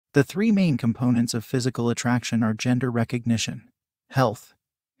The three main components of physical attraction are gender recognition, health,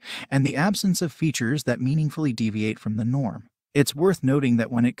 and the absence of features that meaningfully deviate from the norm. It's worth noting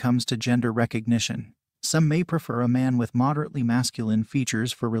that when it comes to gender recognition, some may prefer a man with moderately masculine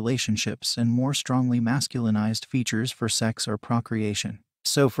features for relationships and more strongly masculinized features for sex or procreation.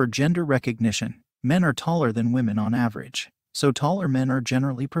 So for gender recognition, men are taller than women on average, so taller men are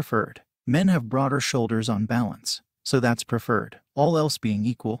generally preferred. Men have broader shoulders on balance, so that's preferred. All else being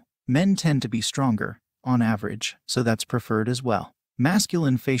equal, men tend to be stronger, on average, so that's preferred as well.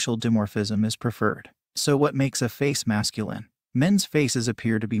 Masculine facial dimorphism is preferred. So what makes a face masculine? Men's faces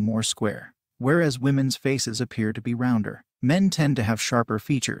appear to be more square, whereas women's faces appear to be rounder. Men tend to have sharper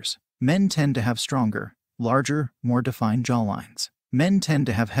features. Men tend to have stronger, larger, more defined jawlines. Men tend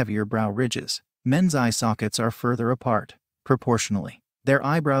to have heavier brow ridges. Men's eye sockets are further apart, proportionally. Their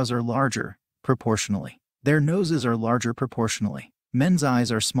eyebrows are larger, proportionally. Their noses are larger proportionally. Men's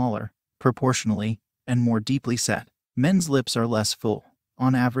eyes are smaller, proportionally, and more deeply set. Men's lips are less full.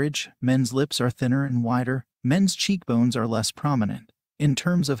 On average, men's lips are thinner and wider. Men's cheekbones are less prominent. In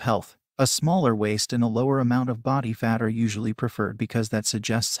terms of health, a smaller waist and a lower amount of body fat are usually preferred because that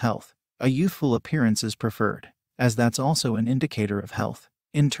suggests health. A youthful appearance is preferred, as that's also an indicator of health.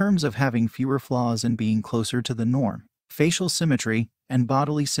 In terms of having fewer flaws and being closer to the norm, facial symmetry and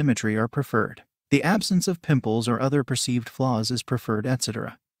bodily symmetry are preferred. The absence of pimples or other perceived flaws is preferred,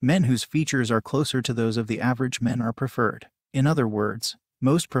 etc. Men whose features are closer to those of the average men are preferred. In other words,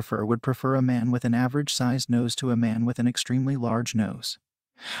 most would prefer a man with an average-sized nose to a man with an extremely large nose.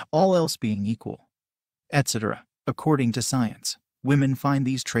 All else being equal, etc. According to science, women find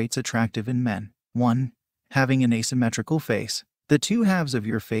these traits attractive in men. 1. Having an asymmetrical face. The two halves of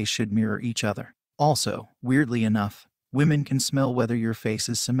your face should mirror each other. Also, weirdly enough, women can smell whether your face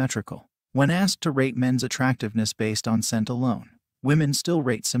is symmetrical. When asked to rate men's attractiveness based on scent alone, women still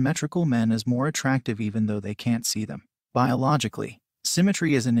rate symmetrical men as more attractive even though they can't see them. Biologically,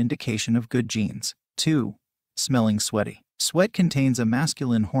 symmetry is an indication of good genes. 2. Smelling sweaty. Sweat contains a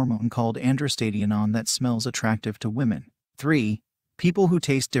masculine hormone called androstenedione that smells attractive to women. 3. People who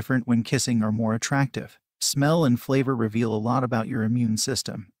taste different when kissing are more attractive. Smell and flavor reveal a lot about your immune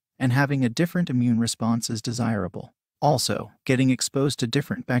system, and having a different immune response is desirable. Also, getting exposed to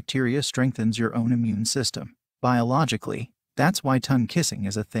different bacteria strengthens your own immune system. Biologically, that's why tongue kissing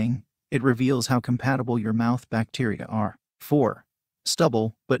is a thing. It reveals how compatible your mouth bacteria are. 4.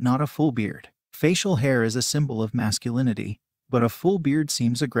 Stubble, but not a full beard. Facial hair is a symbol of masculinity, but a full beard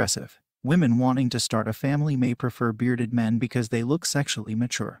seems aggressive. Women wanting to start a family may prefer bearded men because they look sexually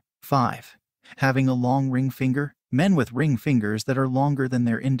mature. 5. Having a long ring finger. Men with ring fingers that are longer than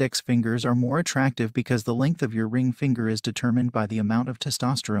their index fingers are more attractive because the length of your ring finger is determined by the amount of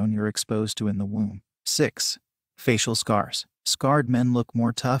testosterone you're exposed to in the womb. 6. Facial scars. Scarred men look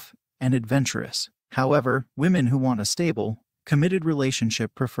more tough and adventurous. However, women who want a stable, committed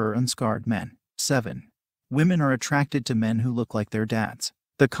relationship prefer unscarred men. 7. Women are attracted to men who look like their dads.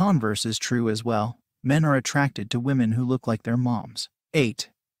 The converse is true as well. Men are attracted to women who look like their moms. 8.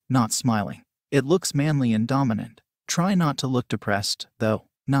 Not smiling. It looks manly and dominant. Try not to look depressed, though.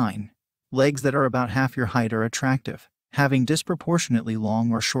 9. Legs that are about half your height are attractive. Having disproportionately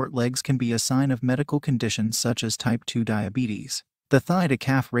long or short legs can be a sign of medical conditions such as type 2 diabetes. The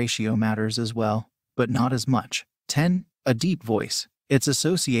thigh-to-calf ratio matters as well, but not as much. 10. A deep voice. It's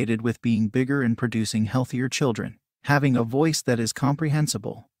associated with being bigger and producing healthier children. Having a voice that is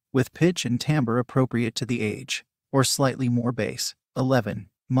comprehensible, with pitch and timbre appropriate to the age, or slightly more bass. 11.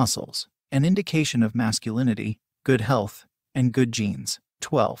 Muscles. An indication of masculinity, good health, and good genes.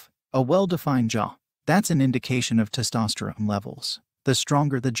 12. A well-defined jaw. That's an indication of testosterone levels. The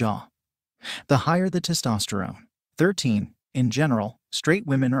stronger the jaw, the higher the testosterone. 13. In general, straight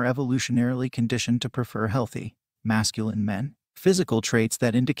women are evolutionarily conditioned to prefer healthy, masculine men. Physical traits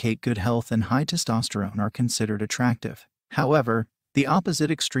that indicate good health and high testosterone are considered attractive. However, the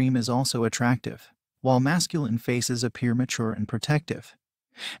opposite extreme is also attractive. While masculine faces appear mature and protective,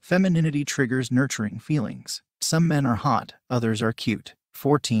 femininity triggers nurturing feelings. Some men are hot, others are cute.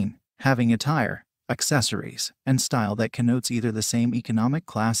 14. Having attire, accessories, and style that connotes either the same economic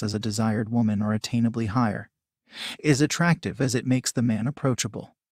class as a desired woman or attainably higher is attractive as it makes the man approachable.